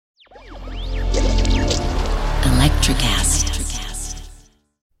NutriCast.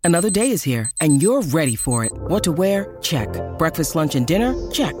 Another day is here, and you're ready for it. What to wear? Check. Breakfast, lunch, and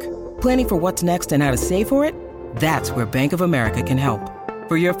dinner? Check. Planning for what's next and how to save for it? That's where Bank of America can help.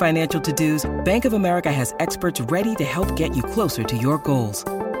 For your financial to-dos, Bank of America has experts ready to help get you closer to your goals.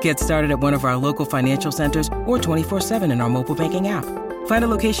 Get started at one of our local financial centers or 24/7 in our mobile banking app. Find a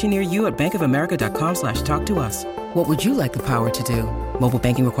location near you at bankofamerica.com/talktous. What would you like the power to do? Mobile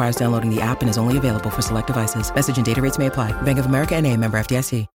banking requires downloading the app and is only available for select devices. Message and data rates may apply. Bank of America N.A., member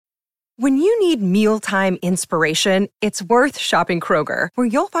FDIC. When you need mealtime inspiration, it's worth shopping Kroger, where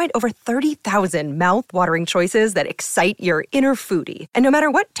you'll find over 30,000 mouth-watering choices that excite your inner foodie. And no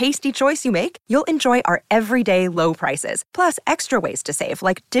matter what tasty choice you make, you'll enjoy our everyday low prices, plus extra ways to save,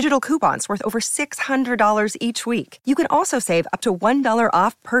 like digital coupons worth over $600 each week. You can also save up to $1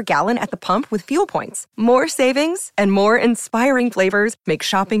 off per gallon at the pump with fuel points. More savings and more inspiring flavors make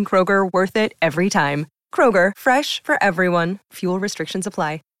shopping Kroger worth it every time. Kroger, fresh for everyone. Fuel restrictions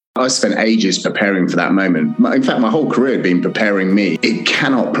apply. I spent ages preparing for that moment. In fact, my whole career had been preparing me. It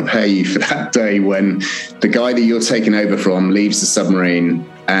cannot prepare you for that day when the guy that you're taking over from leaves the submarine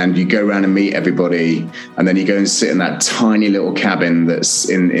and you go around and meet everybody, and then you go and sit in that tiny little cabin that's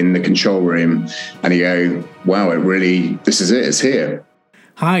in the control room, and you go, wow, this is it, it's here.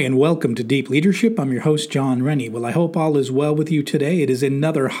 Hi, and welcome to Deep Leadership. I'm your host, John Rennie. Well, I hope all is well with you today. It is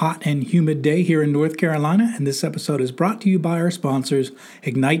another hot and humid day here in North Carolina, and this episode is brought to you by our sponsors,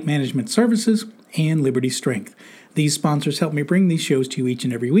 Ignite Management Services and Liberty Strength. These sponsors help me bring these shows to you each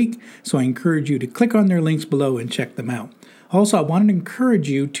and every week, so I encourage you to click on their links below and check them out. Also, I want to encourage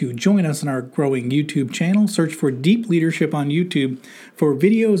you to join us in our growing YouTube channel. Search for Deep Leadership on YouTube for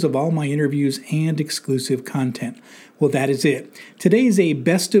videos of all my interviews and exclusive content. Well, that is it. Today is a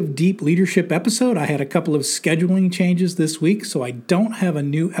Best of Deep Leadership episode. I had a couple of scheduling changes this week, so I don't have a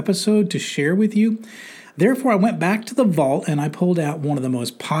new episode to share with you. Therefore, I went back to the vault and I pulled out one of the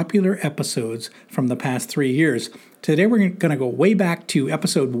most popular episodes from the past 3 years. Today, we're going to go way back to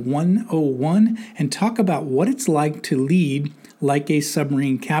episode 101 and talk about what it's like to lead like a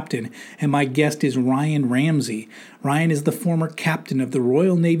submarine captain. And my guest is Ryan Ramsey. Ryan is the former captain of the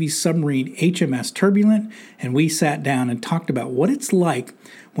Royal Navy submarine HMS Turbulent, and we sat down and talked about what it's like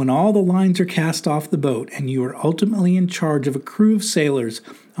when all the lines are cast off the boat and you are ultimately in charge of a crew of sailors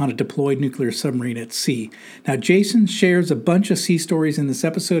on a deployed nuclear submarine at sea. Now, Jason shares a bunch of sea stories in this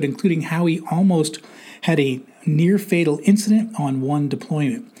episode, including how he almost had a near-fatal incident on one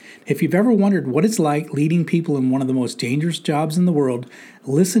deployment. If you've ever wondered what it's like leading people in one of the most dangerous jobs in the world,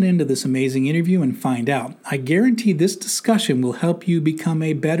 listen into this amazing interview and find out. I guarantee this discussion will help you become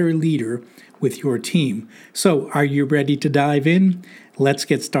a better leader with your team. So, are you ready to dive in? Let's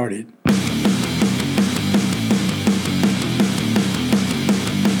get started.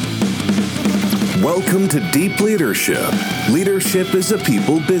 Welcome to Deep Leadership. Leadership is a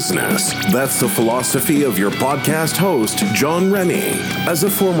people business. That's the philosophy of your podcast host, John Rennie. As a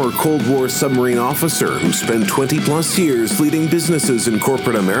former Cold War submarine officer who spent 20 plus years leading businesses in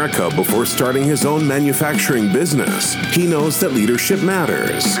corporate America before starting his own manufacturing business, he knows that leadership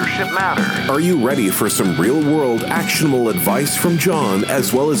matters. Are you ready for some real-world actionable advice from John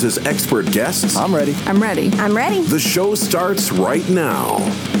as well as his expert guests? I'm ready. The show starts right now.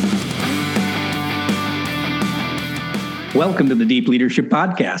 Welcome to the Deep Leadership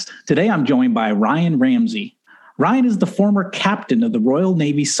Podcast. Today I'm joined by Ryan Ramsey. Ryan is the former captain of the Royal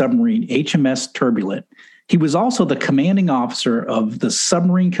Navy submarine HMS Turbulent. He was also the commanding officer of the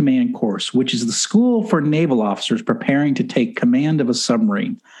Submarine Command Course, which is the school for naval officers preparing to take command of a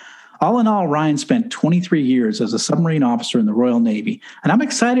submarine. All in all, Ryan spent 23 years as a submarine officer in the Royal Navy, and I'm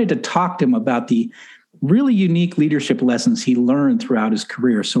excited to talk to him about the really unique leadership lessons he learned throughout his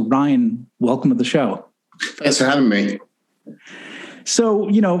career. So Ryan, welcome to the show. Thanks for having me. So,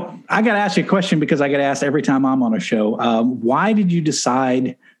 I got to ask you a question because I get asked every time I'm on a show. Why did you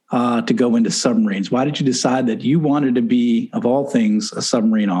decide to go into submarines? Why did you decide that you wanted to be, of all things, a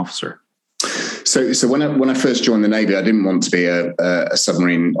submarine officer? So when I first joined the Navy, I didn't want to be a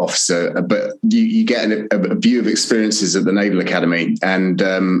submarine officer, but you get a view of experiences at the Naval Academy, and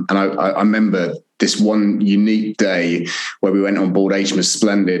I remember this one unique day where we went on board HMS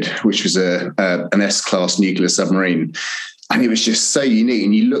Splendid, which was an S-class nuclear submarine. And it was just so unique.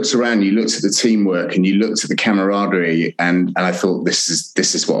 And you looked around, you looked at the teamwork, and you looked at the camaraderie, and I thought, this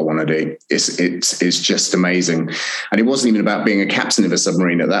is what I want to do. It's just amazing. And it wasn't even about being a captain of a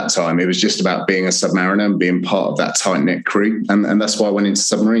submarine at that time. It was just about being a submariner and being part of that tight-knit crew. And that's why I went into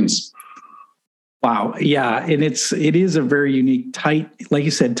submarines. Wow. Yeah. And it is a very unique, tight, like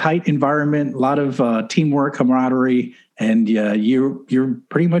you said, tight environment, a lot of teamwork, camaraderie. And you're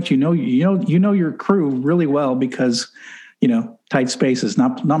pretty much, you know your crew really well because, tight spaces,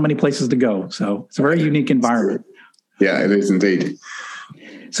 not many places to go. So it's a very unique environment. Yeah, it is indeed.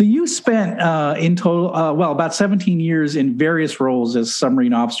 So you spent in total, about 17 years in various roles as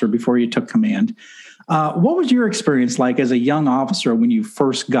submarine officer before you took command. What was your experience like as a young officer when you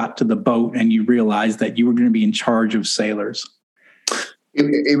first got to the boat and you realized that you were going to be in charge of sailors?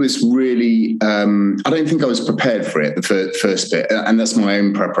 It was really, I don't think I was prepared for it, the first bit. And that's my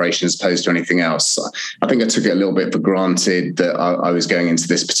own preparation as opposed to anything else. I think I took it a little bit for granted that I was going into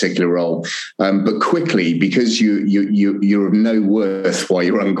this particular role. But quickly, because you're of no worth while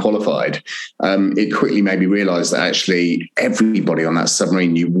you're unqualified, it quickly made me realize that actually everybody on that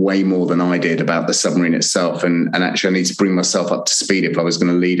submarine knew way more than I did about the submarine itself. And actually I need to bring myself up to speed if I was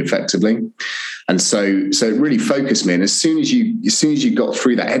going to lead effectively. And so it really focused me. And as soon as you got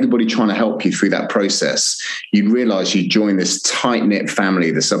through that, everybody trying to help you through that process, you'd realize you joined this tight-knit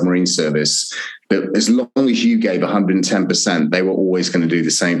family, the submarine service, that as long as you gave 110%, they were always going to do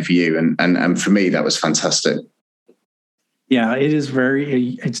the same for you. And for me, that was fantastic. Yeah,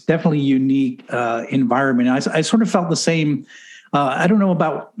 it's definitely a unique environment. I sort of felt the same. I don't know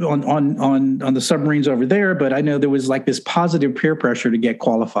about on the submarines over there, but I know there was like this positive peer pressure to get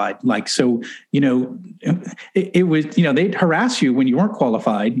qualified. Like, so, it was, they'd harass you when you weren't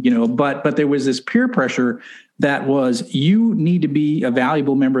qualified, but there was this peer pressure that was, you need to be a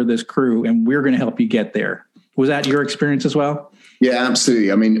valuable member of this crew and we're going to help you get there. Was that your experience as well? Yeah,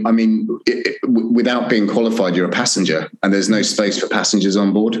 absolutely. I mean, without being qualified, you're a passenger, and there's no space for passengers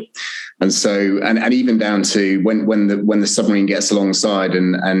on board. And so, and even down to when the submarine gets alongside,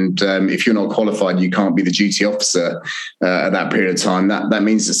 and if you're not qualified, you can't be the duty officer at that period of time. That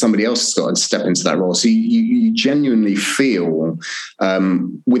means that somebody else has got to step into that role. So you genuinely feel,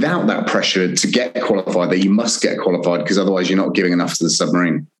 without that pressure to get qualified, that you must get qualified because otherwise you're not giving enough to the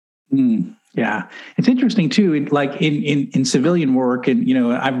submarine. Yeah. It's interesting too, like in civilian work, and,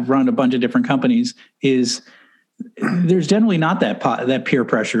 I've run a bunch of different companies, is there's generally not that peer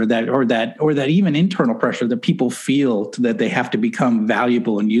pressure or that even internal pressure that people feel that they have to become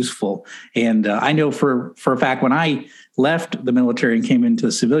valuable and useful. And I know for a fact, when I left the military and came into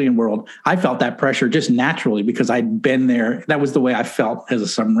the civilian world, I felt that pressure just naturally because I'd been there. That was the way I felt as a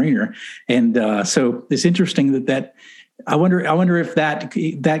submariner. And so it's interesting that I wonder if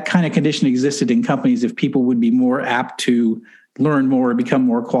that kind of condition existed in companies, if people would be more apt to learn more, become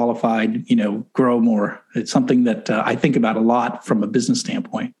more qualified, grow more. It's something that I think about a lot from a business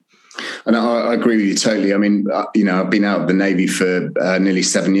standpoint. And I agree with you totally. I mean, I've been out of the Navy for nearly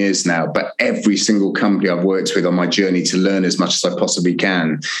 7 years now, but every single company I've worked with on my journey to learn as much as I possibly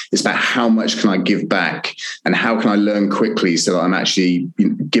can is about how much can I give back and how can I learn quickly so that I'm actually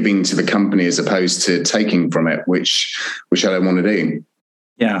giving to the company as opposed to taking from it, which I don't want to do.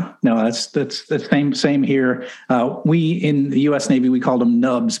 Yeah, no, that's the same here. We in the U.S. Navy, we called them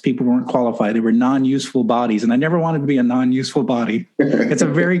nubs. People weren't qualified; they were non-useful bodies, and I never wanted to be a non-useful body. It's a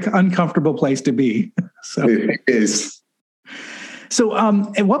very uncomfortable place to be. So it is. So,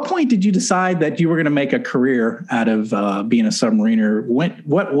 at what point did you decide that you were going to make a career out of being a submariner?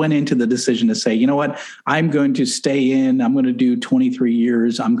 What went into the decision to say, you know what, I'm going to stay in, I'm going to do 23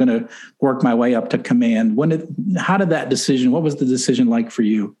 years, I'm going to work my way up to command? What was the decision like for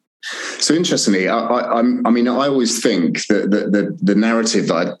you? So interestingly, I always think that the narrative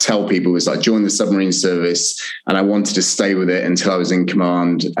that I tell people is I joined the submarine service and I wanted to stay with it until I was in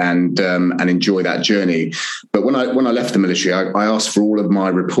command and enjoy that journey. But when I left the military, I asked for all of my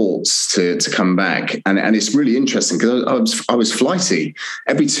reports to come back, and it's really interesting because I was flighty.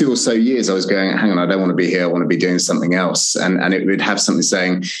 Every 2 or so years, I was going, hang on, I don't want to be here. I want to be doing something else, and it would have something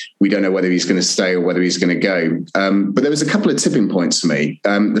saying we don't know whether he's going to stay or whether he's going to go. But there was a couple of tipping points for me.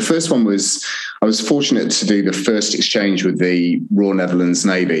 The first one was I was fortunate to do the first exchange with the Royal Netherlands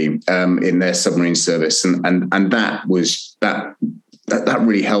Navy in their submarine service, and that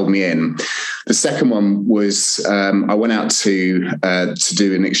really held me in. The second one was I went out to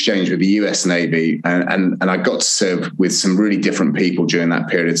do an exchange with the US Navy, and I got to serve with some really different people during that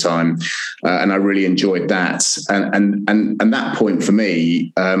period of time, and I really enjoyed that. And that point for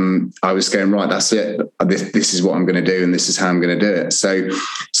me, I was going, right, that's it. This is what I'm going to do, and this is how I'm going to do it.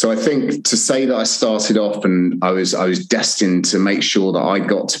 So I think to say that I started off and I was destined to make sure that I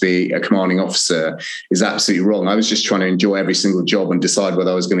got to be a commanding officer is absolutely wrong. I was just trying to enjoy every single job and decide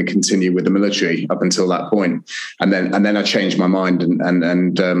whether I was going to continue with the military up until that point, and then I changed my mind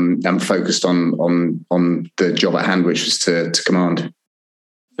and focused on the job at hand, which was to command.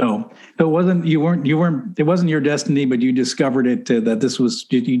 So it wasn't it wasn't your destiny, but you discovered it that this was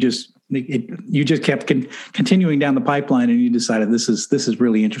you just kept continuing down the pipeline, and you decided this is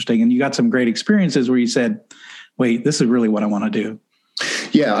really interesting, and you got some great experiences where you said, wait, this is really what I want to do.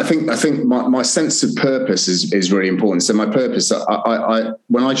 Yeah, I think my sense of purpose is really important. So my purpose, I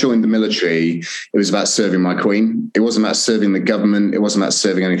when I joined the military, it was about serving my Queen. It wasn't about serving the government. It wasn't about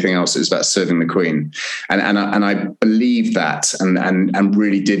serving anything else. It was about serving the Queen, and I believed that, and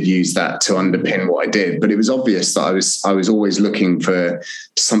really did use that to underpin what I did. But it was obvious that I was always looking for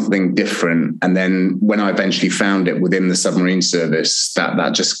something different. And then when I eventually found it within the submarine service,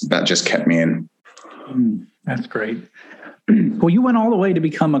 that just kept me in. That's great. Well, you went all the way to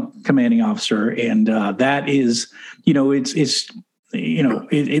become a commanding officer, and that is, there's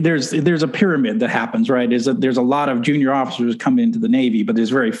a pyramid that happens, right? There's a lot of junior officers come into the Navy, but there's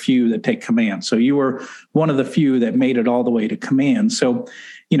very few that take command. So you were one of the few that made it all the way to command. So,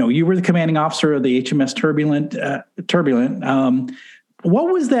 you were the commanding officer of the HMS Turbulent.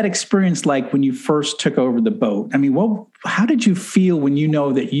 What was that experience like when you first took over the boat? I mean, how did you feel when you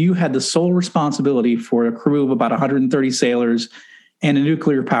know that you had the sole responsibility for a crew of about 130 sailors and a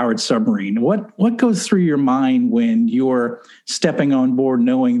nuclear-powered submarine? What goes through your mind when you're stepping on board,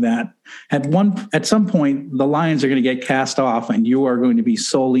 knowing that at some point the lines are going to get cast off and you are going to be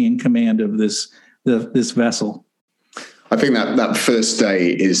solely in command of this vessel? I think that first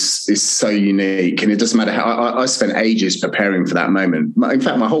day is so unique, and it doesn't matter how I spent ages preparing for that moment. In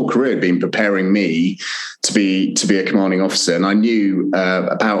fact, my whole career had been preparing me to be a commanding officer, and I knew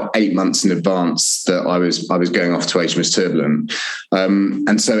about 8 months in advance that I was going off to HMS Turbulent,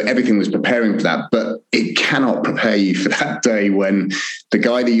 and so everything was preparing for that. But it cannot prepare you for that day when the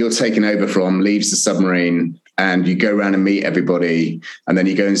guy that you're taking over from leaves the submarine, and you go around and meet everybody, and then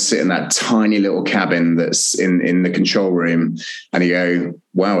you go and sit in that tiny little cabin that's in the control room, and you go,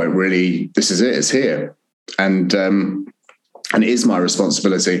 wow, this is it, it's here. And it is my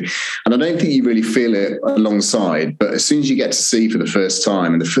responsibility. And I don't think you really feel it alongside, but as soon as you get to sea for the first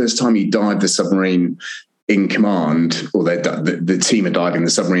time, and the first time you dive the submarine in command, or the team are diving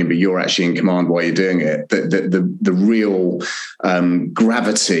the submarine, but you're actually in command while you're doing it, the real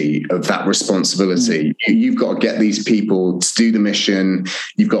gravity of that responsibility. You've got to get these people to do the mission.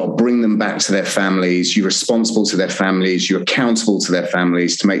 You've got to bring them back to their families. You're responsible to their families. You're accountable to their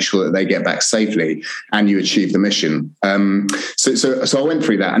families to make sure that they get back safely and you achieve the mission. So I went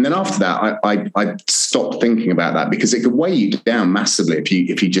through that. And then after that, I stopped thinking about that, because it could weigh you down massively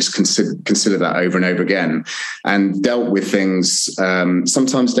if you just consider that over and over again. And dealt with things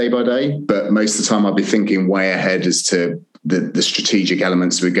sometimes day by day, but most of the time I'll be thinking way ahead as to the strategic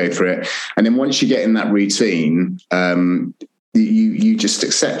elements. We go through it, and then once you get in that routine, you just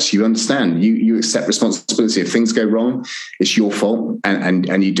accept. You understand. You accept responsibility. If things go wrong, it's your fault,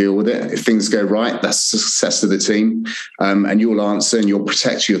 and you deal with it. If things go right, that's the success of the team, and you'll answer and you'll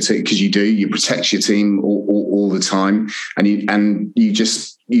protect your team, because you protect your team all the time, and you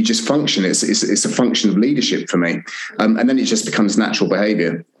just function. It's a function of leadership for me, and then it just becomes natural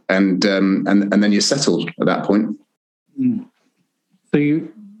behaviour, and then you're settled at that point. So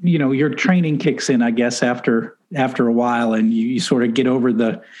your training kicks in, I guess, after a while, and you sort of get over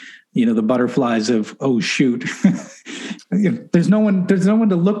the butterflies of, oh shoot, there's no one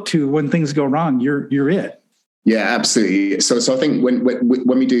to look to when things go wrong. You're it. Yeah, absolutely. So I think when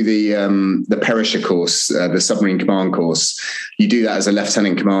we do the Perisher course, the submarine command course, you do that as a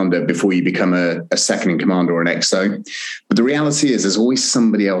lieutenant commander before you become a second in command or an XO. But the reality is there's always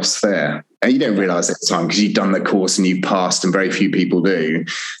somebody else there. And you don't realize at the time because you've done the course and you've passed, and very few people do.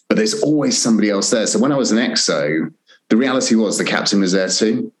 But there's always somebody else there. So when I was an XO, the reality was the captain was there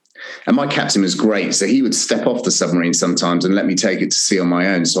too. And my captain was great. So he would step off the submarine sometimes and let me take it to sea on my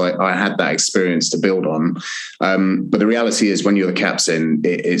own. So I had that experience to build on. But the reality is when you're the captain,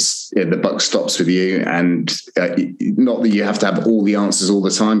 the buck stops with you. And not that you have to have all the answers all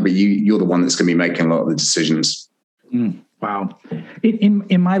the time, but you're the one that's going to be making a lot of the decisions. Wow.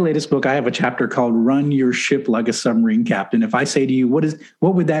 In my latest book, I have a chapter called Run Your Ship Like a Submarine Captain. If I say to you, what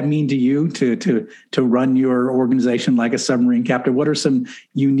would that mean to you to run your organization like a submarine captain? What are some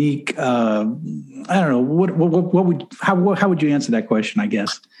unique, I don't know, how would you answer that question, I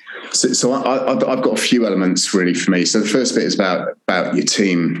guess? So I've got a few elements really for me. So the first bit is about your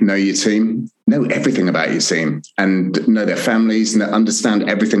team. Know your team. know everything about your team and know their families and understand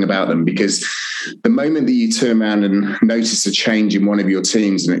everything about them, because the moment that you turn around and notice a change in one of your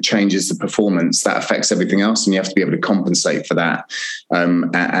teams and it changes the performance, that affects everything else, and you have to be able to compensate for that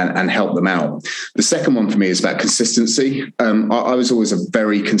and help them out. The second one for me is about consistency. I was always a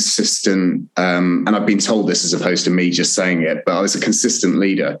very consistent, and I've been told this as opposed to me just saying it, but I was a consistent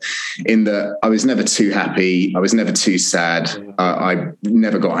leader in that I was never too happy. I was never too sad. I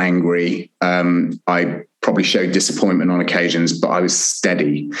never got angry. I probably showed disappointment on occasions, but I was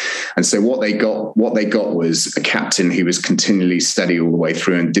steady. And so what they got was a captain who was continually steady all the way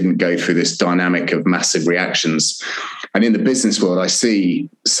through and didn't go through this dynamic of massive reactions. And in the business world, I see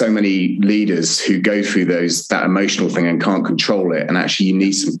so many leaders who go through that emotional thing and can't control it. And actually you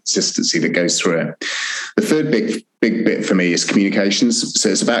need some consistency that goes through it. The third big bit for me is communications. So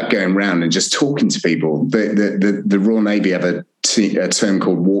it's about going around and just talking to people. The Royal Navy have a term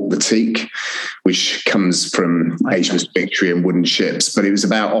called walk the teak, which comes from HMS Victory and wooden ships. But it was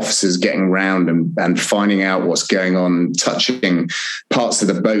about officers getting around and finding out what's going on, touching parts of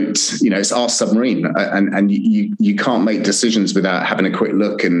the boat. It's our submarine, and you can't make decisions without having a quick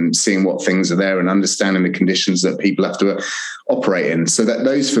look and seeing what things are there and understanding the conditions that people have to operate in. So that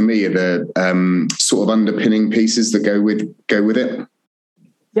those for me are the sort of underpinning pieces that go with it.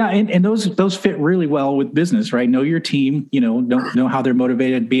 Yeah, and those fit really well with business, right? Know your team, know how they're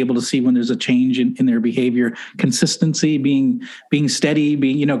motivated, be able to see when there's a change in their behavior, consistency, being steady,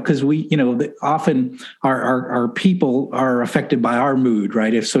 because we, often our people are affected by our mood,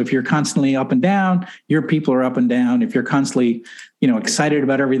 right? If you're constantly up and down, your people are up and down. If you're constantly excited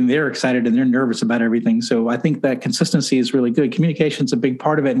about everything, they're excited and they're nervous about everything. So I think that consistency is really good. Communication's a big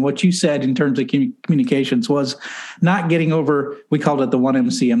part of it. And what you said in terms of communications was not getting over, we called it the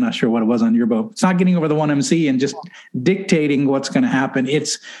 1MC. I'm not sure what it was on your boat. It's not getting over the 1MC and just dictating what's going to happen.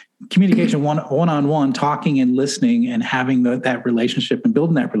 It's communication one-on-one, talking and listening and having that relationship and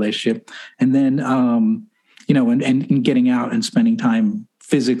building that relationship. And then, and getting out and spending time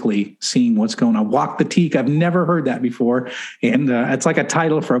physically seeing what's going on. Walk the teak. I've never heard that before. And it's like a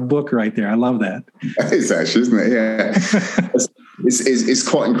title for a book right there. I love that. It's actually, isn't it? Yeah. It's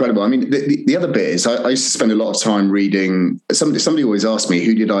quite incredible. I mean, the other bit is I used to spend a lot of time reading. Somebody always asked me,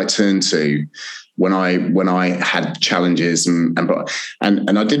 who did I turn to when I had challenges and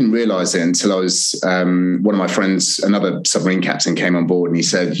I didn't realize it until I was one of my friends, another submarine captain, came on board and he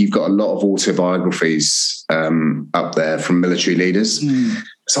said, "You've got a lot of autobiographies up there from military leaders."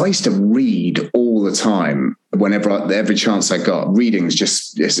 So I used to read all the time every chance I got. Reading is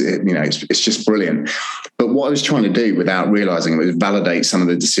just it's just brilliant. But what I was trying to do without realizing it was validate some of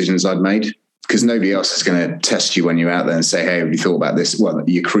the decisions I'd made. Because nobody else is going to test you when you're out there and say, "Hey, have you thought about this?" Well,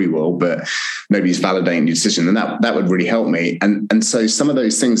 your crew will, but nobody's validating your decision. And that would really help me. And so some of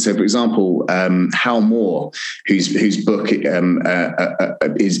those things, so for example, Hal Moore, whose book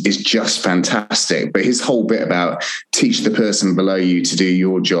is just fantastic, but his whole bit about teach the person below you to do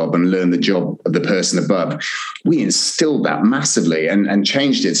your job and learn the job of the person above. We instilled that massively and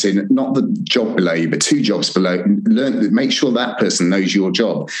changed it to not the job below you, but two jobs below. Make sure that person knows your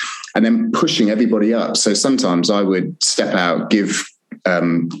job. And then pushing everybody up. So sometimes I would step out, give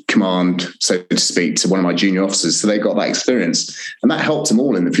command, so to speak, to one of my junior officers, so they got that experience, and that helped them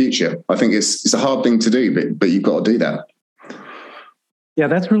all in the future. I think it's a hard thing to do, but you've got to do that. Yeah,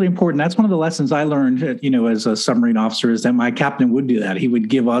 that's really important. That's one of the lessons I learned, as a submarine officer, is that my captain would do that. He would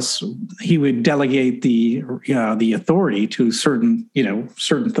delegate the authority to certain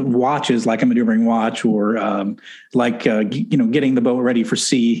watches, like a maneuvering watch, or getting the boat ready for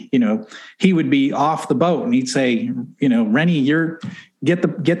sea. He would be off the boat and he'd say, "Rennie, get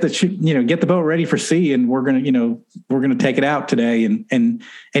the boat ready for sea, and we're gonna take it out today." And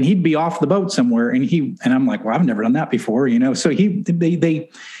he'd be off the boat somewhere, and I'm like, "Well, I've never done that before," So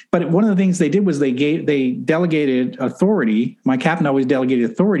but one of the things they did was they delegated authority. My captain always delegated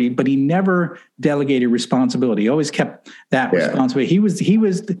authority, but he never delegated responsibility. He always kept that responsibility.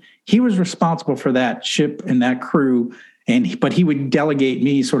 He was responsible for that ship and that crew. But he would delegate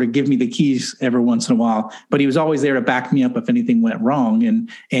me, sort of give me the keys every once in a while. But he was always there to back me up if anything went wrong.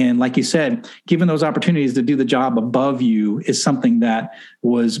 And like you said, given those opportunities to do the job above you is something that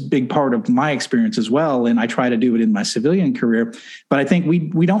was a big part of my experience as well. And I try to do it in my civilian career. But I think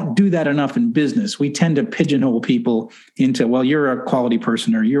we don't do that enough in business. We tend to pigeonhole people into, well, you're a quality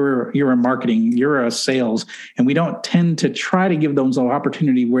person, or you're a marketing, you're a sales. And we don't tend to try to give them an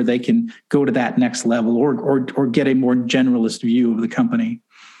opportunity where they can go to that next level or get a more generalist view of the company.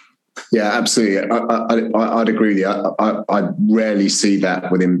 Yeah, absolutely. I'd agree with you. I rarely see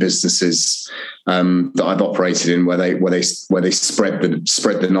that within businesses that I've operated in, where they spread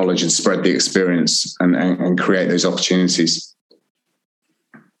the knowledge and spread the experience and create those opportunities.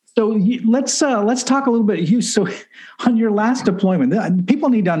 So let's talk a little bit. So on your last deployment, people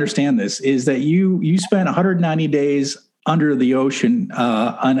need to understand this, is that you spent 190 days under the ocean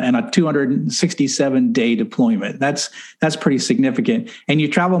on a 267-day deployment. That's pretty significant. And you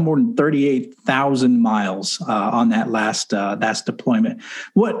travel more than 38,000 miles on that last deployment.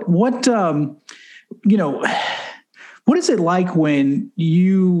 What is it like when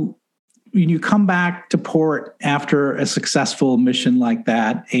you come back to port after a successful mission like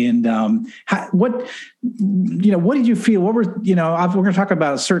that? And what did you feel? We're going to talk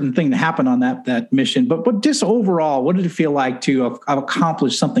about a certain thing that happened on that mission, but just overall, what did it feel like to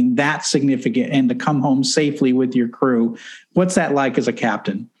accomplish something that significant and to come home safely with your crew? What's that like as a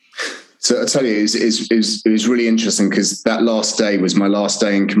captain? So I'll tell you, it was really interesting, because that last day was my last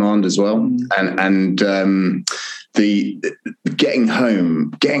day in command as well. And the getting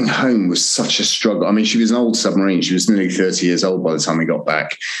home was such a struggle. I mean, she was an old submarine. She was nearly 30 years old by the time we got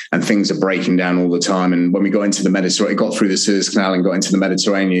back, and things are breaking down all the time. And when we got into the Mediterranean, got through the Suez Canal and got into the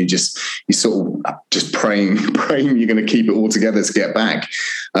Mediterranean, you sort of just praying you're going to keep it all together to get back.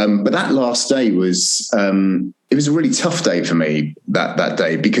 But that last day was, it was a really tough day for me that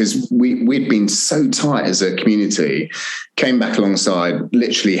day, because we'd been so tight as a community, came back alongside,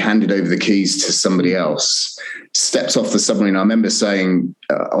 literally handed over the keys to somebody else, stepped off the submarine. I remember saying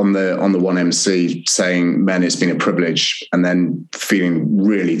on the 1MC, saying, "Man, it's been a privilege," and then feeling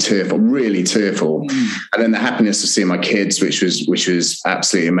really tearful. And then the happiness of seeing my kids, which was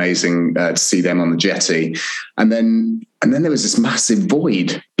absolutely amazing to see them on the jetty. And then there was this massive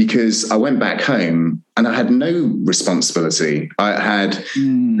void, because I went back home and I had no responsibility. I had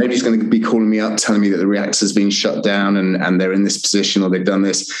nobody's going to be calling me up telling me that the reactor's been shut down and they're in this position or they've done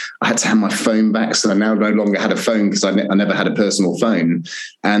this. I had to have my phone back, so I now no longer had a phone, because I never had a personal phone,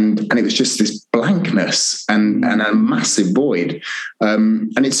 and it was just this blankness and a massive void.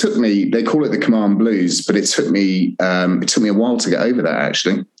 And it took me. They call it the command blues, but it took me a while to get over that,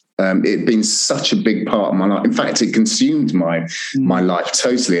 actually. It'd been such a big part of my life. In fact, it consumed my life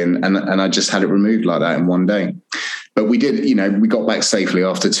totally, and I just had it removed like that in one day. But we did, we got back safely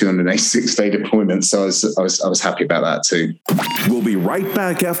after 286-day deployment, so I was happy about that too. We'll be right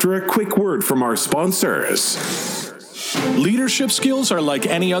back after a quick word from our sponsors. Leadership skills are like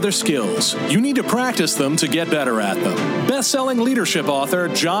any other skills. You need to practice them to get better at them. Best-selling leadership author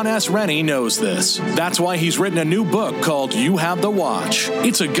John S. Rennie knows this. That's why he's written a new book called You Have the Watch.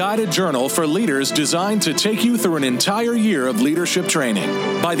 It's a guided journal for leaders designed to take you through an entire year of leadership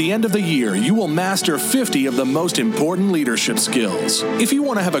training. By the end of the year, you will master 50 of the most important leadership skills. If you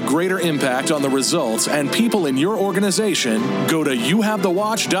want to have a greater impact on the results and people in your organization, go to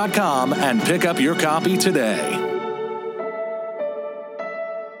youhavethewatch.com and pick up your copy today.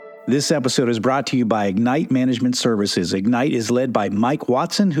 This episode is brought to you by Ignite Management Services. Ignite is led by Mike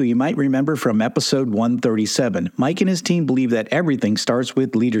Watson, who you might remember from episode 137. Mike and his team believe that everything starts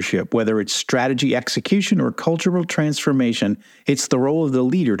with leadership. Whether it's strategy execution or cultural transformation, it's the role of the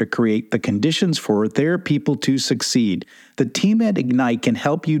leader to create the conditions for their people to succeed. The team at Ignite can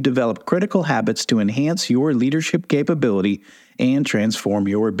help you develop critical habits to enhance your leadership capability and transform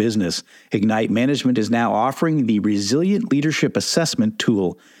your business. Ignite Management is now offering the Resilient Leadership Assessment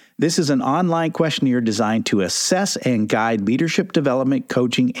Tool. This is an online questionnaire designed to assess and guide leadership development,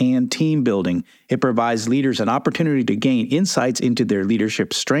 coaching, and team building. It provides leaders an opportunity to gain insights into their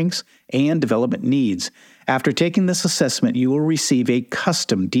leadership strengths and development needs. After taking this assessment, you will receive a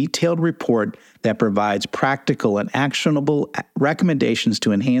custom, detailed report that provides practical and actionable recommendations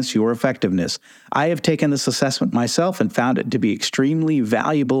to enhance your effectiveness. I have taken this assessment myself and found it to be extremely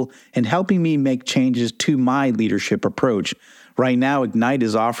valuable in helping me make changes to my leadership approach. Right now, Ignite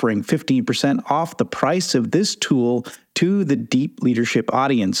is offering 15% off the price of this tool to the deep leadership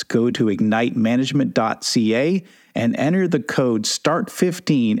audience. Go to ignitemanagement.ca and enter the code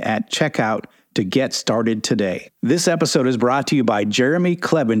START15 at checkout to get started today. This episode is brought to you by Jeremy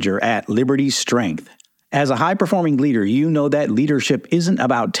Klebinger at Liberty Strength. As a high-performing leader, you know that leadership isn't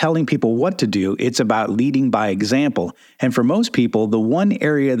about telling people what to do, it's about leading by example. And for most people, the one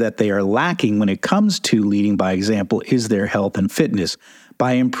area that they are lacking when it comes to leading by example is their health and fitness.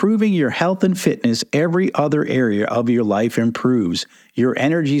 By improving your health and fitness, every other area of your life improves. Your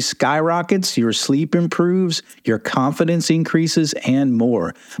energy skyrockets, your sleep improves, your confidence increases, and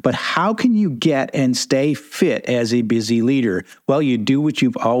more. But how can you get and stay fit as a busy leader? Well, you do what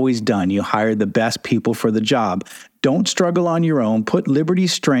you've always done. You hire the best people for the job. Don't struggle on your own. Put Liberty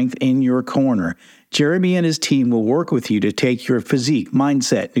Strength in your corner. Jeremy and his team will work with you to take your physique,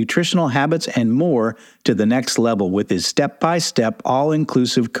 mindset, nutritional habits, and more to the next level with his step-by-step,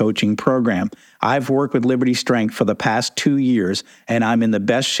 all-inclusive coaching program. I've worked with Liberty Strength for the past 2 years, and I'm in the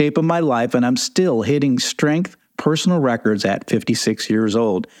best shape of my life, and I'm still hitting strength personal records at 56 years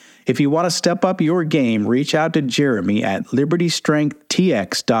old. If you want to step up your game, reach out to Jeremy at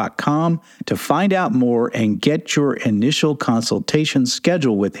libertystrengthtx.com to find out more and get your initial consultation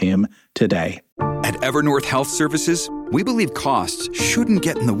scheduled with him today. At Evernorth Health Services, we believe costs shouldn't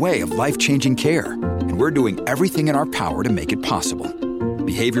get in the way of life-changing care, and we're doing everything in our power to make it possible.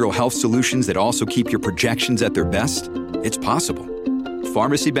 Behavioral health solutions that also keep your projections at their best? It's possible.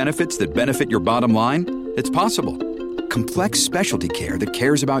 Pharmacy benefits that benefit your bottom line? It's possible. Complex specialty care that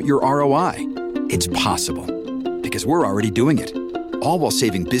cares about your ROI? It's possible. Because we're already doing it. All while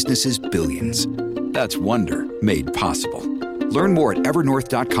saving businesses billions. That's Wonder made possible. Learn more at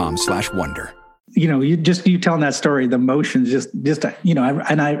evernorth.com/wonder. You telling that story, the emotions,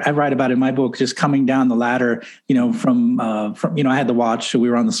 I write about it in my book, just coming down the ladder, from I had the watch, so we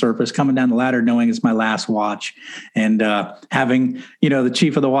were on the surface, coming down the ladder, knowing it's my last watch, and having, the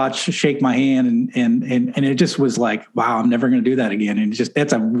chief of the watch shake my hand, and it just was like, wow, I'm never going to do that again. And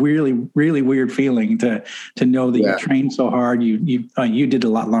that's a really, really weird feeling to know that you trained so hard, you did a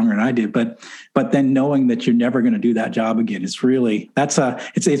lot longer than I did, but then knowing that you're never going to do that job again, it's really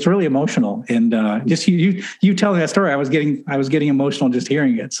emotional. And just you telling that story, I was getting emotional just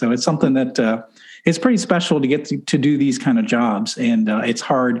hearing it. So it's something that it's pretty special to get to do these kind of jobs, and it's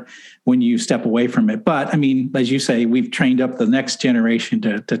hard when you step away from it. But I mean, as you say, we've trained up the next generation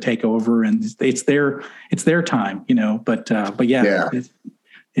to take over, and it's their time, But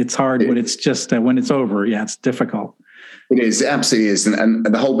it's hard when it's just when it's over. Yeah, it's difficult. It is, it absolutely is, and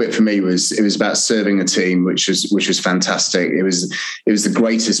the whole bit for me was about serving a team, which was fantastic. It was the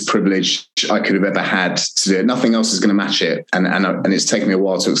greatest privilege I could have ever had to do it. Nothing else is going to match it, and it's taken me a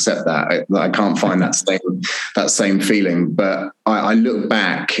while to accept that. I can't find that same feeling. But I look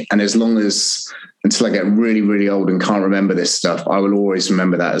back, and until I get really, really old and can't remember this stuff, I will always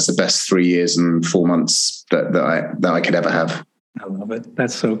remember that as the best 3 years and 4 months that I could ever have. I love it.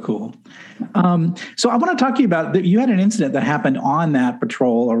 That's so cool. So I want to talk to you about that. You had an incident that happened on that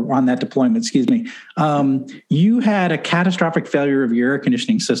patrol or on that deployment, You had a catastrophic failure of your air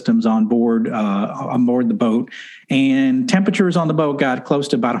conditioning systems on board the boat, and temperatures on the boat got close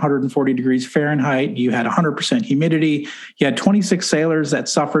to about 140 degrees Fahrenheit. You had 100% humidity. You had 26 sailors that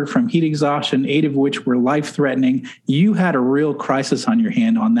suffered from heat exhaustion, 8 of which were life-threatening. You had a real crisis on your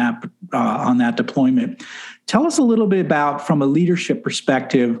hand on that deployment. Tell us a little bit about, from a leadership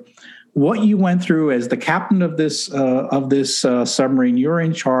perspective, what you went through as the captain of this submarine. You're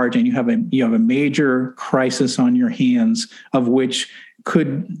in charge, and you have a major crisis on your hands, of which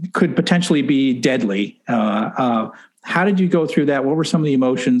could potentially be deadly. How did you go through that? What were some of the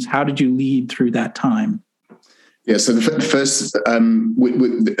emotions? How did you lead through that time? Yeah, so the first,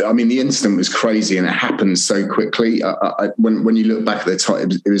 the incident was crazy, and it happened so quickly. When you look back at the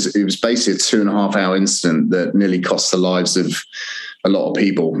time, it was basically a 2.5 hour incident that nearly cost the lives of a lot of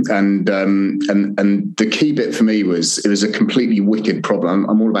people. And the key bit for me was it was a completely wicked problem.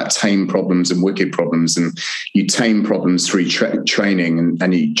 I'm all about tame problems and wicked problems, and you tame problems through training,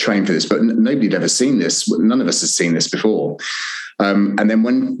 and you train for this. But nobody had ever seen this. None of us had seen this before. And then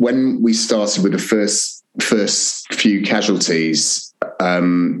when we started with the first few casualties,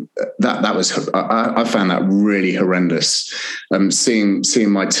 that was, I found that really horrendous.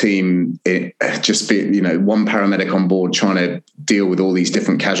 Seeing my team just be, one paramedic on board trying to deal with all these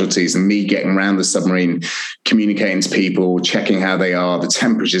different casualties, and me getting around the submarine, communicating to people, checking how they are. The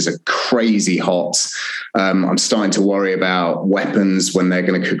temperatures are crazy hot. I'm starting to worry about weapons when they're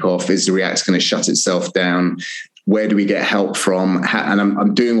going to cook off. Is the reactor going to shut itself down? Where do we get help from? And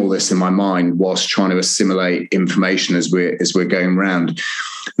I'm doing all this in my mind whilst trying to assimilate information as we're going around.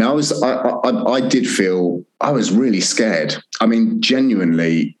 Now, I did feel I was really scared. I mean,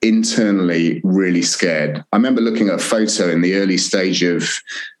 genuinely, internally, really scared. I remember looking at a photo in the early stage of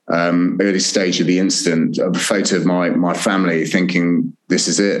the incident, of a photo of my family, thinking, "This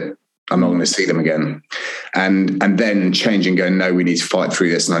is it. I'm not going to see them again." And then changing, going, "No, we need to fight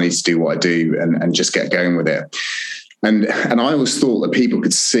through this, and I need to do what I do and just get going with it." And I always thought that people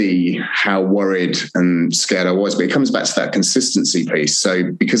could see how worried and scared I was, but it comes back to that consistency piece.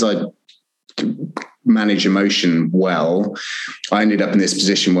 So because I manage emotion well, I ended up in this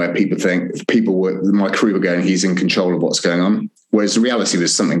position where my crew were going, he's in control of what's going on. Whereas the reality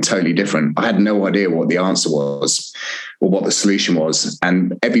was something totally different. I had no idea what the answer was or what the solution was.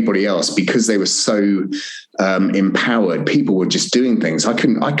 And everybody else, because they were so empowered, people were just doing things. I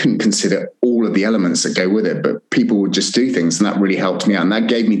couldn't consider all of the elements that go with it, but people would just do things. And that really helped me out. And that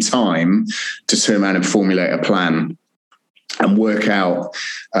gave me time to turn around and formulate a plan and work out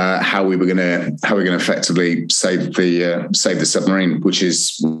how we were going to effectively save the submarine, which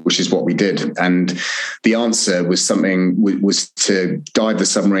is what we did. And the answer was to dive the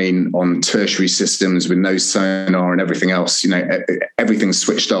submarine on tertiary systems with no sonar and everything else. Everything's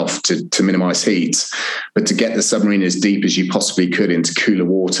switched off to minimize heat, but to get the submarine as deep as you possibly could into cooler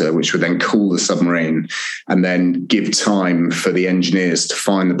water, which would then cool the submarine, and then give time for the engineers to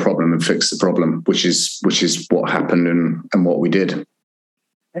find the problem and fix the problem, which is what happened and what we did.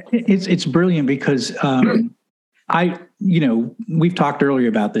 It's brilliant because we've talked earlier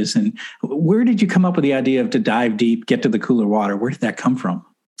about this, and where did you come up with the idea of to dive deep, get to the cooler water? Where did that come from?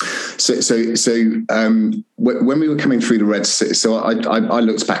 So when we were coming through the Red Sea, so I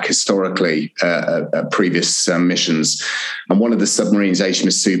looked back historically at previous missions, and one of the submarines,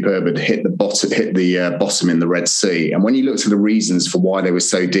 HMS Superb, had hit the bottom in the Red Sea. And when you looked at the reasons for why they were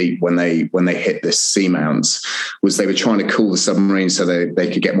so deep when they hit this seamount, was they were trying to cool the submarine so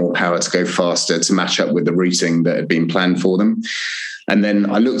they could get more power to go faster to match up with the routing that had been planned for them. And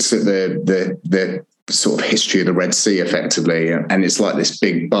then I looked at the sort of history of the Red Sea effectively, and it's like this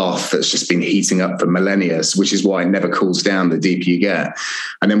big bath that's just been heating up for millennia, which is why it never cools down the deeper you get.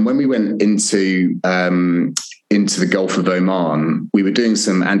 And then when we went into the Gulf of Oman, we were doing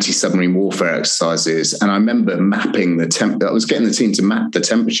some anti-submarine warfare exercises, and I remember mapping I was getting the team to map the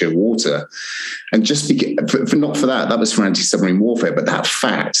temperature of water, and just not for that was for anti-submarine warfare, but that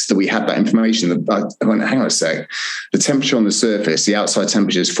fact that we had that information, I went, hang on a sec, the temperature on the surface, the outside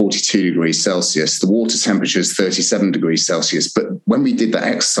temperature is 42 degrees Celsius, the water temperature is 37 degrees Celsius, but when we did that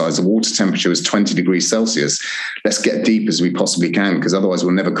exercise, the water temperature was 20 degrees Celsius. Let's get deep as we possibly can, because otherwise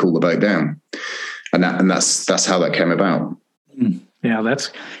we'll never cool the boat down. And that's how that came about. Yeah,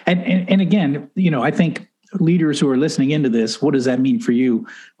 that's and again, I think leaders who are listening into this, what does that mean for you?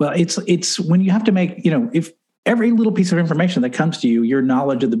 Well, it's when you have to make, if every little piece of information that comes to you, your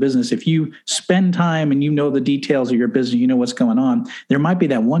knowledge of the business, if you spend time and you know the details of your business, you know what's going on, there might be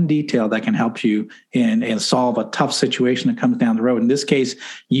that one detail that can help you and solve a tough situation that comes down the road. In this case,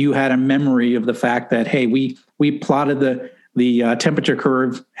 you had a memory of the fact that, hey, we plotted the temperature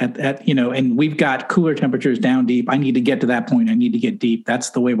curve and we've got cooler temperatures down deep. I need to get to that point. I need to get deep.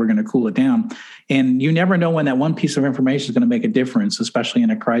 That's the way we're going to cool it down. And you never know when that one piece of information is going to make a difference, especially in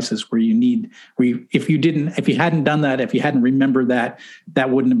a crisis where if you hadn't done that, if you hadn't remembered that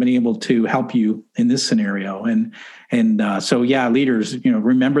wouldn't have been able to help you in this scenario. So leaders,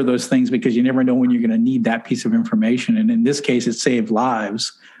 remember those things, because you never know when you're going to need that piece of information. And in this case, it saved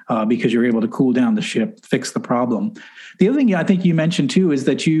lives because you're able to cool down the ship, fix the problem. The other thing I think you mentioned too is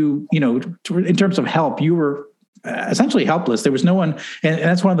that in terms of help, you were essentially helpless. There was no one, and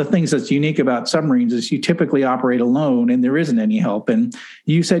that's one of the things that's unique about submarines is you typically operate alone and there isn't any help. And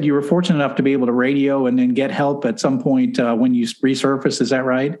you said you were fortunate enough to be able to radio and then get help at some point when you resurfaced. Is that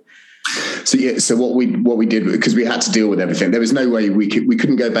right? So what we did, because we had to deal with everything, there was no way we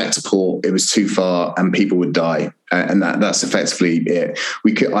couldn't go back to port. It was too far and people would die. And that's effectively it.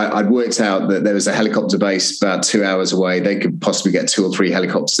 I'd worked out that there was a helicopter base about 2 hours away. They could possibly get 2 or 3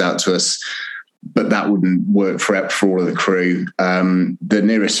 helicopters out to us, but that wouldn't work for all of the crew. The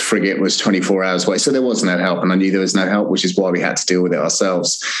nearest frigate was 24 hours away. So there was no help, and I knew there was no help, which is why we had to deal with it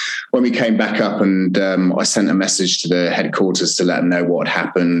ourselves. When we came back up and I sent a message to the headquarters to let them know what had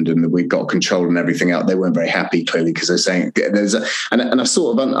happened and that we'd got control and everything out, they weren't very happy, clearly, because they're saying and I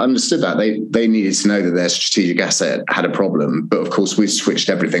sort of understood that. They needed to know that their strategic asset had a problem. But of course, we switched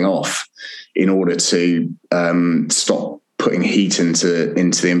everything off in order to stop putting heat into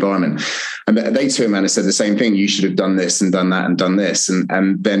the environment. And they turned around and said the same thing. You should have done this and done that and done this.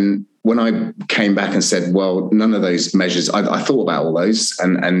 And then when I came back and said, well, none of those measures, I thought about all those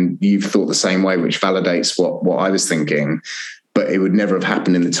and you've thought the same way, which validates what I was thinking, but it would never have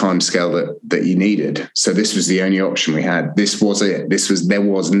happened in the timescale that you needed. So this was the only option we had. This was it. There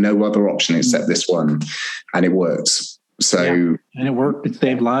was no other option except this one. And it worked. So, yeah. And it worked. It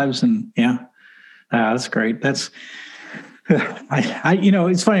saved lives. And that's great. It's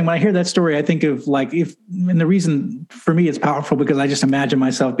funny when I hear that story, I think of and the reason for me it's powerful because I just imagine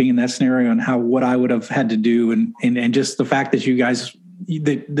myself being in that scenario and what I would have had to do and just the fact that you guys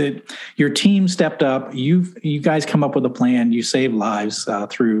your team stepped up. You guys come up with a plan. You save lives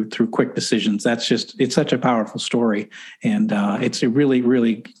through quick decisions. It's such a powerful story, and it's really,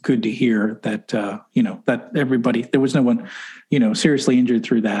 really good to hear that that everybody, there was no one seriously injured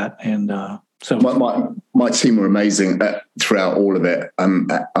through that, and so my team were amazing throughout all of it.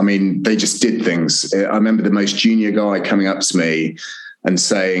 I mean, they just did things. I remember the most junior guy coming up to me and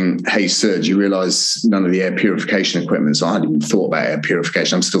saying, "Hey, sir, do you realize none of the air purification equipment?" So I hadn't even thought about air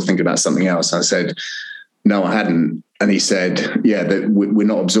purification. I'm still thinking about something else. I said, "No, I hadn't." And he said, "Yeah, that we're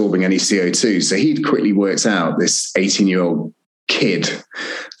not absorbing any CO2. So he'd quickly worked out, this 18-year-old kid,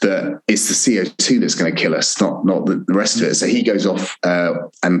 that it's the CO2 that's going to kill us, not the rest of it. So he goes off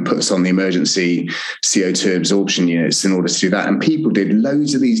and puts on the emergency CO2 absorption units in order to do that. And people did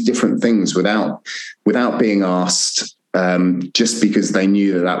loads of these different things without being asked, just because they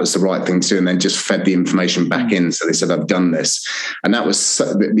knew that was the right thing to do, and then just fed the information back in. So they said, "I've done this." And that was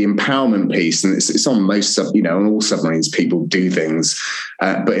the empowerment piece. And it's on most, on all submarines, people do things.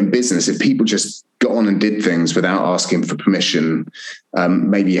 But in business, if people just got on and did things without asking for permission,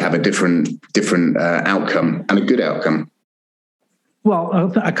 maybe you have a different outcome, and a good outcome.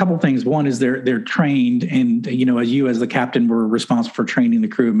 Well, a couple of things. One is they're trained, and as the captain were responsible for training the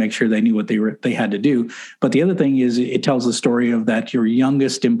crew, make sure they knew what they had to do. But the other thing is, it tells the story of that your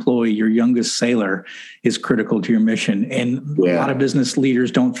youngest employee, your youngest sailor, is critical to your mission. And a lot of business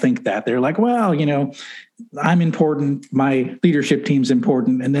leaders don't think that. They're like, well, I'm important, my leadership team's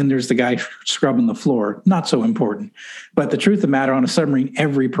important, and then there's the guy scrubbing the floor. Not so important. But the truth of the matter, on a submarine,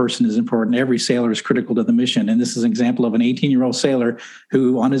 every person is important. Every sailor is critical to the mission. And this is an example of an 18-year-old sailor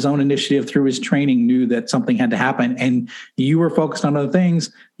who, on his own initiative, through his training, knew that something had to happen. And you were focused on other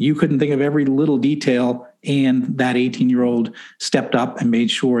things. You couldn't think of every little detail, and that 18-year-old stepped up and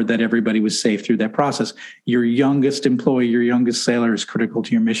made sure that everybody was safe through that process. Your youngest employee, your youngest sailor is critical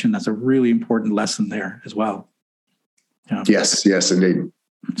to your mission. That's a really important lesson there as well. Yes, indeed.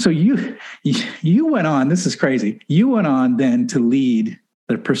 So you went on, this is crazy, you went on then to lead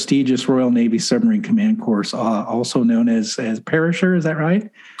the prestigious Royal Navy Submarine Command Course, also known as Perisher. Is that right?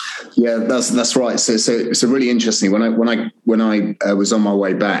 Yeah, that's right. So really interesting. When I was on my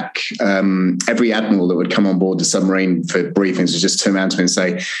way back, every admiral that would come on board the submarine for briefings would just turn around to me and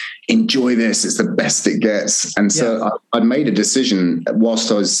say, "Enjoy this. It's the best it gets." And so I'd made a decision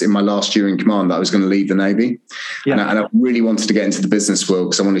whilst I was in my last year in command that I was going to leave the Navy, and I really wanted to get into the business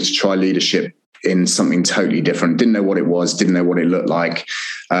world because I wanted to try leadership in something totally different. Didn't know what it was, didn't know what it looked like.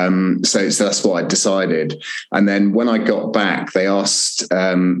 So that's what I decided. And then when I got back, they asked,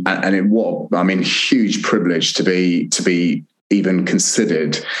 and huge privilege to be even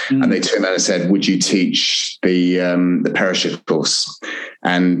considered. And they turned around and said, "Would you teach the Perisher course?"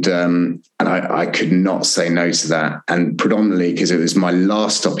 And I could not say no to that. And predominantly because it was my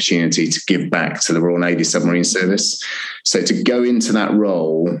last opportunity to give back to the Royal Navy Submarine Service. So to go into that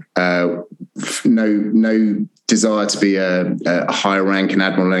role, no desire to be a higher rank, an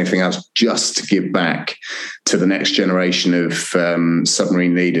admiral or anything else, just to give back to the next generation of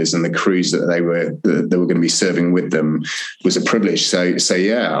submarine leaders and the crews that they were going to be serving with them was a privilege. So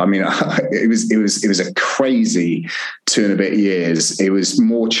yeah, I mean, it was a crazy 2.5 years. It was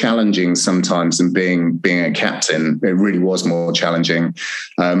more challenging sometimes than being a captain. It really was more challenging,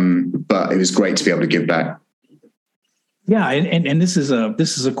 but it was great to be able to give back. Yeah, and this is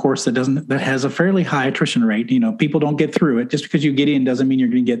a course that has a fairly high attrition rate. People don't get through it. Just because you get in doesn't mean you're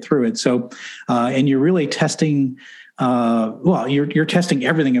going to get through it. So, and you're really testing. You're testing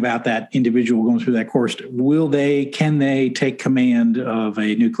everything about that individual going through that course. Can they take command of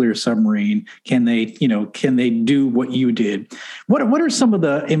a nuclear submarine? Can they do what you did? What are some of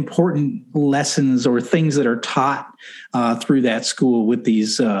the important lessons or things that are taught through that school with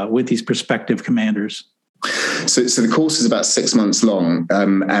these prospective commanders? So the course is about 6 months long,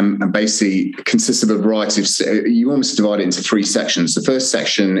 and basically consists of a variety of. You almost divide it into 3 sections. The first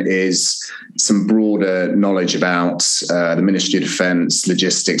section is some broader knowledge about the Ministry of Defence,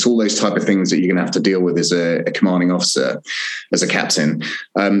 logistics, all those type of things that you're going to have to deal with as a commanding officer, as a captain.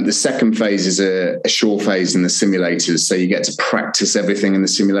 The second phase is a shore phase in the simulators, so you get to practice everything in the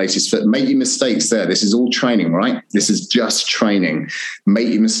simulators. But make your mistakes there. This is all training, right? This is just training. Make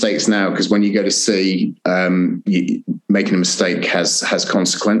your mistakes now, because when you go to sea, making a mistake has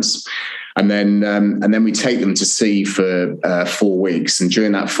consequence. And then we take them to sea for 4 weeks. And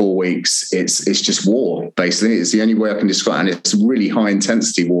during that 4 weeks, it's just war, basically. It's the only way I can describe it. And it's a really high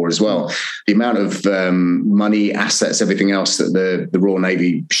intensity war as well. The amount of money, assets, everything else that the Royal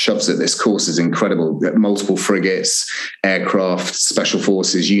Navy shoves at this course is incredible. Multiple frigates, aircraft, special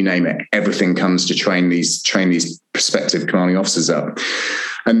forces, you name it. Everything comes to train these prospective commanding officers up.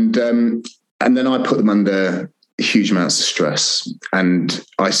 And then I put them under huge amounts of stress, and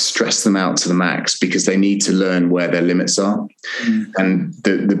I stress them out to the max because they need to learn where their limits are. And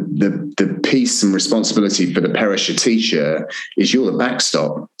the piece and responsibility for the perisher teacher is you're the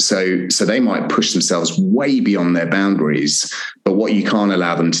backstop. So they might push themselves way beyond their boundaries, but what you can't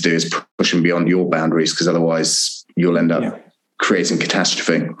allow them to do is push them beyond your boundaries, because otherwise you'll end up creating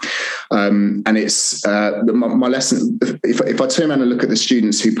catastrophe. And it's my lesson. If I turn around and look at the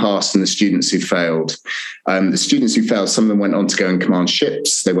students who passed and the students who failed, some of them went on to go and command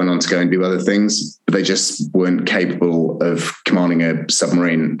ships. They went on to go and do other things, but they just weren't capable of commanding a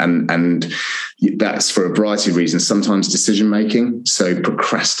submarine. And that's for a variety of reasons. Sometimes decision making, so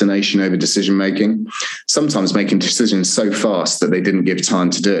procrastination over decision making. Sometimes making decisions so fast that they didn't give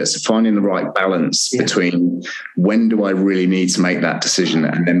time to do it. So finding the right balance between when do I really need to make that decision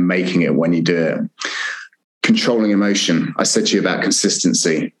and then making it when you do it. Controlling emotion. I said to you about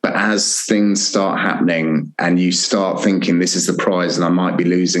consistency, but as things start happening and you start thinking this is the prize and I might be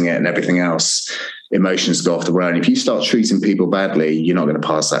losing it and everything else, emotions go off the road. And if you start treating people badly, you're not going to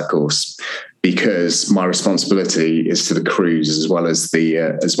pass that course, because my responsibility is to the crews as well as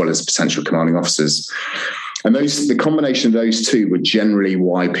the potential commanding officers. And the combination of those two were generally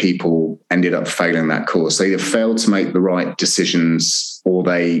why people ended up failing that course. They either failed to make the right decisions, or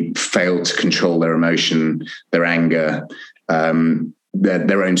they failed to control their emotion, their anger,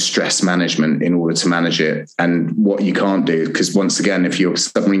 their own stress management in order to manage it. And what you can't do, because once again, if you're a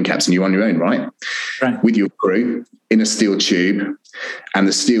submarine captain, you're on your own, right? With your crew in a steel tube, and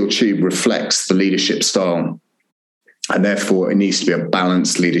the steel tube reflects the leadership style. And therefore, it needs to be a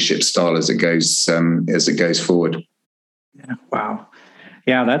balanced leadership style as it goes forward. Yeah, wow.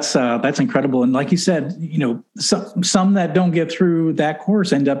 Yeah, that's incredible. And like you said, some that don't get through that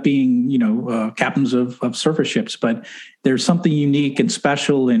course end up being, captains of surface ships. But there's something unique and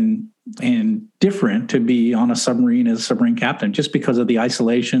special and different to be on a submarine as a submarine captain, just because of the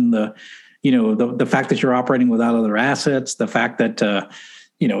isolation, the fact that you're operating without other assets, the fact that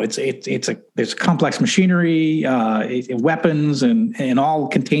there's complex machinery, weapons, and all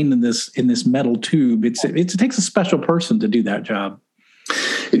contained in this metal tube. It takes a special person to do that job.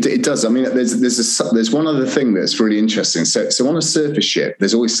 It does. I mean, there's one other thing that's really interesting. So on a surface ship,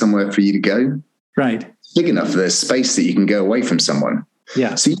 there's always somewhere for you to go. Right. It's big enough there's space that you can go away from someone.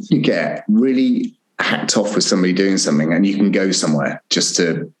 Yeah. So you can get really hacked off with somebody doing something, and you can go somewhere just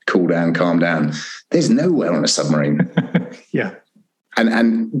to cool down, calm down. There's nowhere on a submarine. Yeah.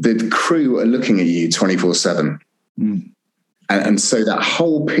 And the crew are looking at you 24/7. And so that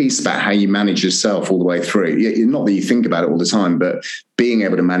whole piece about how you manage yourself all the way through, not that you think about it all the time, but being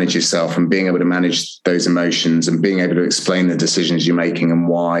able to manage yourself and being able to manage those emotions and being able to explain the decisions you're making and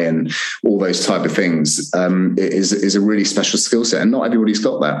why and all those type of things is a really special skill set. And not everybody's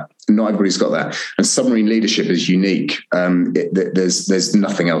got that. And submarine leadership is unique. There's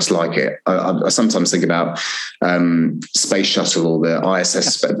nothing else like it. I sometimes think about space shuttle or the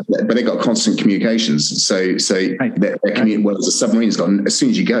ISS, but they've got constant communications. So right. their whereas a submarine's got, as soon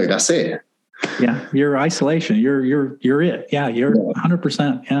as you go, that's it. Yeah, your isolation. You're it. Yeah, you're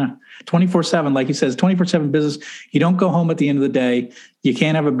 100%. Yeah, 24/7, like he says, 24/7 business. You don't go home at the end of the day. You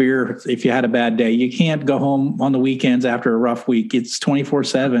can't have a beer if you had a bad day. You can't go home on the weekends after a rough week. It's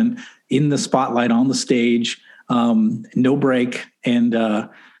 24/7 in the spotlight, on the stage, no break, and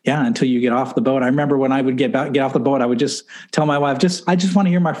until you get off the boat. I remember when I would get off the boat, I would just tell my wife, I just want to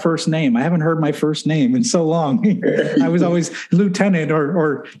hear my first name. I haven't heard my first name in so long. I was always Lieutenant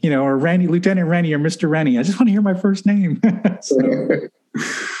or Rennie, Lieutenant Rennie or Mr. Rennie. I just want to hear my first name.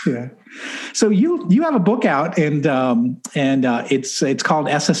 Yeah. So you have a book out, and it's called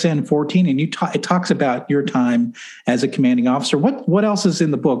SSN 14, and it talks about your time as a commanding officer. What else is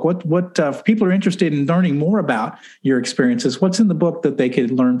in the book? What if people are interested in learning more about your experiences, what's in the book that they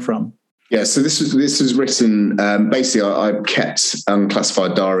could learn from? Yeah, so this was written, basically I kept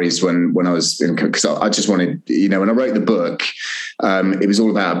unclassified diaries when I was in, because I just wanted, when I wrote the book, it was all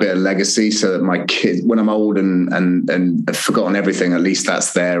about a bit of legacy, so that my kids, when I'm old and have forgotten everything, at least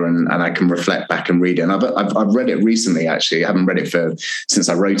that's there and I can reflect back and read it. And I've read it recently, actually. I haven't read it since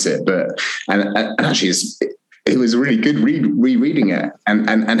I wrote it, and actually it was really good rereading it,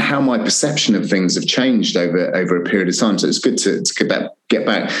 and how my perception of things have changed over a period of time. So it's good to get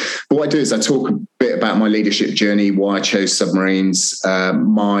back. But what I do is I talk a bit about my leadership journey, why I chose submarines,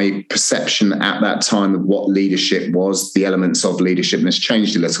 my perception at that time of what leadership was, the elements of leadership, and it's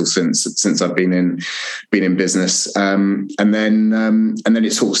changed a little since I've been in business. And then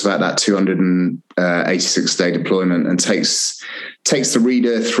it talks about that 286-day deployment and takes the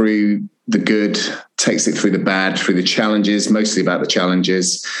reader through the good, takes it through the bad, through the challenges, mostly about the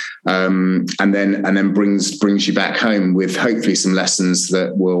challenges, and then brings you back home with hopefully some lessons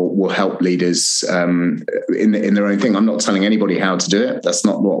that will help leaders in their own thing. I'm not telling anybody how to do it. That's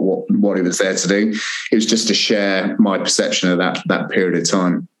not what it was there to do. It was just to share my perception of that period of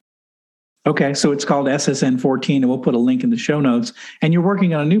time. Okay, so it's called SSN 14, and we'll put a link in the show notes. And you're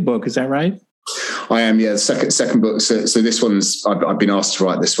working on a new book, is that right? I am, yeah. Second book. So this one's I've been asked to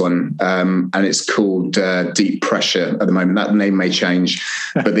write this one, and it's called Deep Pressure at the moment. That name may change,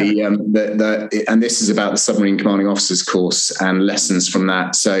 but and this is about the Submarine Commanding Officers course and lessons from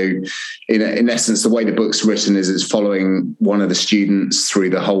that. So, in essence, the way the book's written is it's following one of the students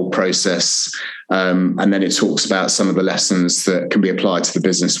through the whole process, and then it talks about some of the lessons that can be applied to the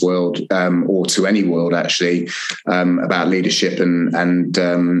business world or to any world actually, about leadership and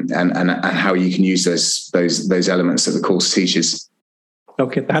how you can use those elements that the course teaches.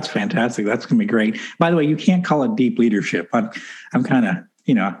 Okay, that's fantastic. That's going to be great. By the way, you can't call it deep leadership. I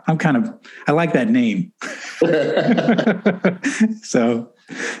like that name. So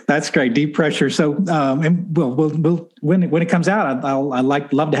that's great. Deep Pressure. So, and we'll when it comes out,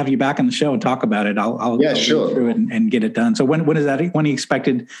 I'd love to have you back on the show and talk about it. I'll go through it and get it done. So when is that? When are you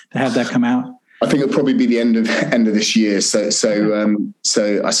expected to have that come out? I think it'll probably be the end of this year. So I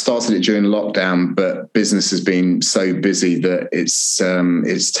started it during lockdown, but business has been so busy that it's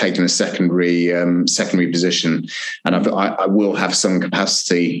taken a secondary position, and I will have some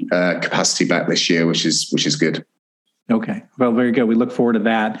capacity back this year, which is good. Okay. Well, very good. We look forward to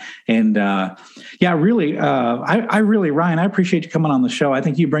that. And really, Ryan, I appreciate you coming on the show. I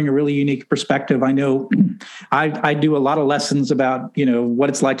think you bring a really unique perspective. I know I do a lot of lessons about, what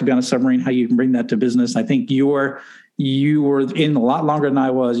it's like to be on a submarine, how you can bring that to business. I think you were in a lot longer than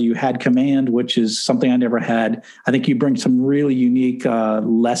I was. You had command, which is something I never had. I think you bring some really unique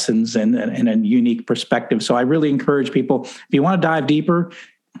lessons and a unique perspective. So I really encourage people, if you want to dive deeper,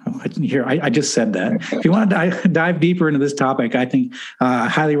 here, I just said that. If you want to dive deeper into this topic, I think I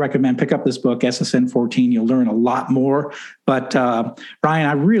highly recommend pick up this book, SSN 14. You'll learn a lot more. But Ryan,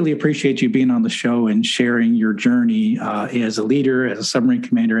 I really appreciate you being on the show and sharing your journey as a leader, as a submarine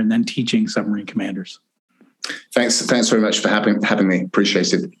commander, and then teaching submarine commanders. Thanks very much for having me.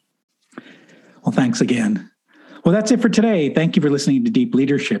 Appreciate it. Well, thanks again. Well, that's it for today. Thank you for listening to Deep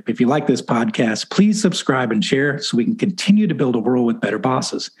Leadership. If you like this podcast, please subscribe and share so we can continue to build a world with better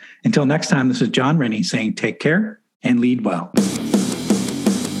bosses. Until next time, this is John Rennie saying take care and lead well.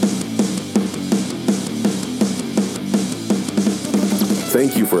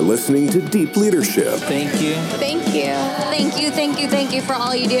 Thank you for listening to Deep Leadership. Thank you. Thank you. Thank you, thank you, thank you for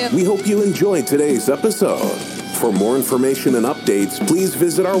all you do. We hope you enjoyed today's episode. For more information and updates, please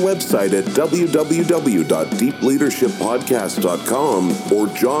visit our website at www.deepleadershippodcast.com or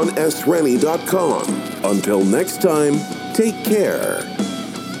johnsrennie.com. Until next time, take care.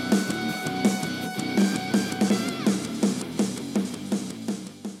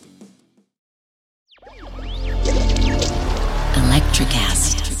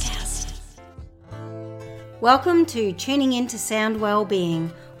 Welcome to Tuning Into Sound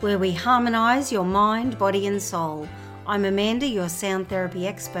Wellbeing, where we harmonise your mind, body and soul. I'm Amanda, your sound therapy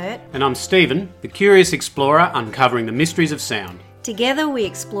expert. And I'm Stephen, the curious explorer uncovering the mysteries of sound. Together we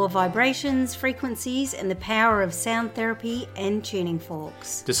explore vibrations, frequencies and the power of sound therapy and tuning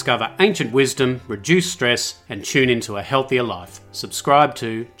forks. Discover ancient wisdom, reduce stress and tune into a healthier life. Subscribe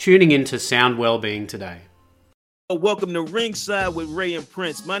to Tuning Into Sound Wellbeing today. Welcome to Ringside with Ray and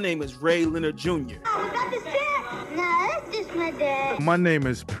Prince. My name is Ray Leonard Jr. Oh, is that the set? No, that's just my dad. My name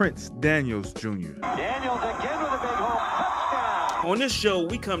is Prince Daniels Jr. Daniels again with a big home touchdown. On this show,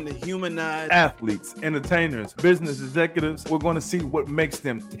 we come to humanize athletes, entertainers, business executives. We're going to see what makes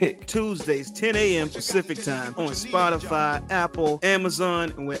them tick. Tuesdays, 10 a.m. Pacific time on Spotify, Apple,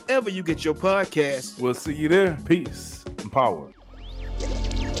 Amazon, and wherever you get your podcasts. We'll see you there. Peace and power.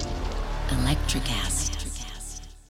 Electric acid.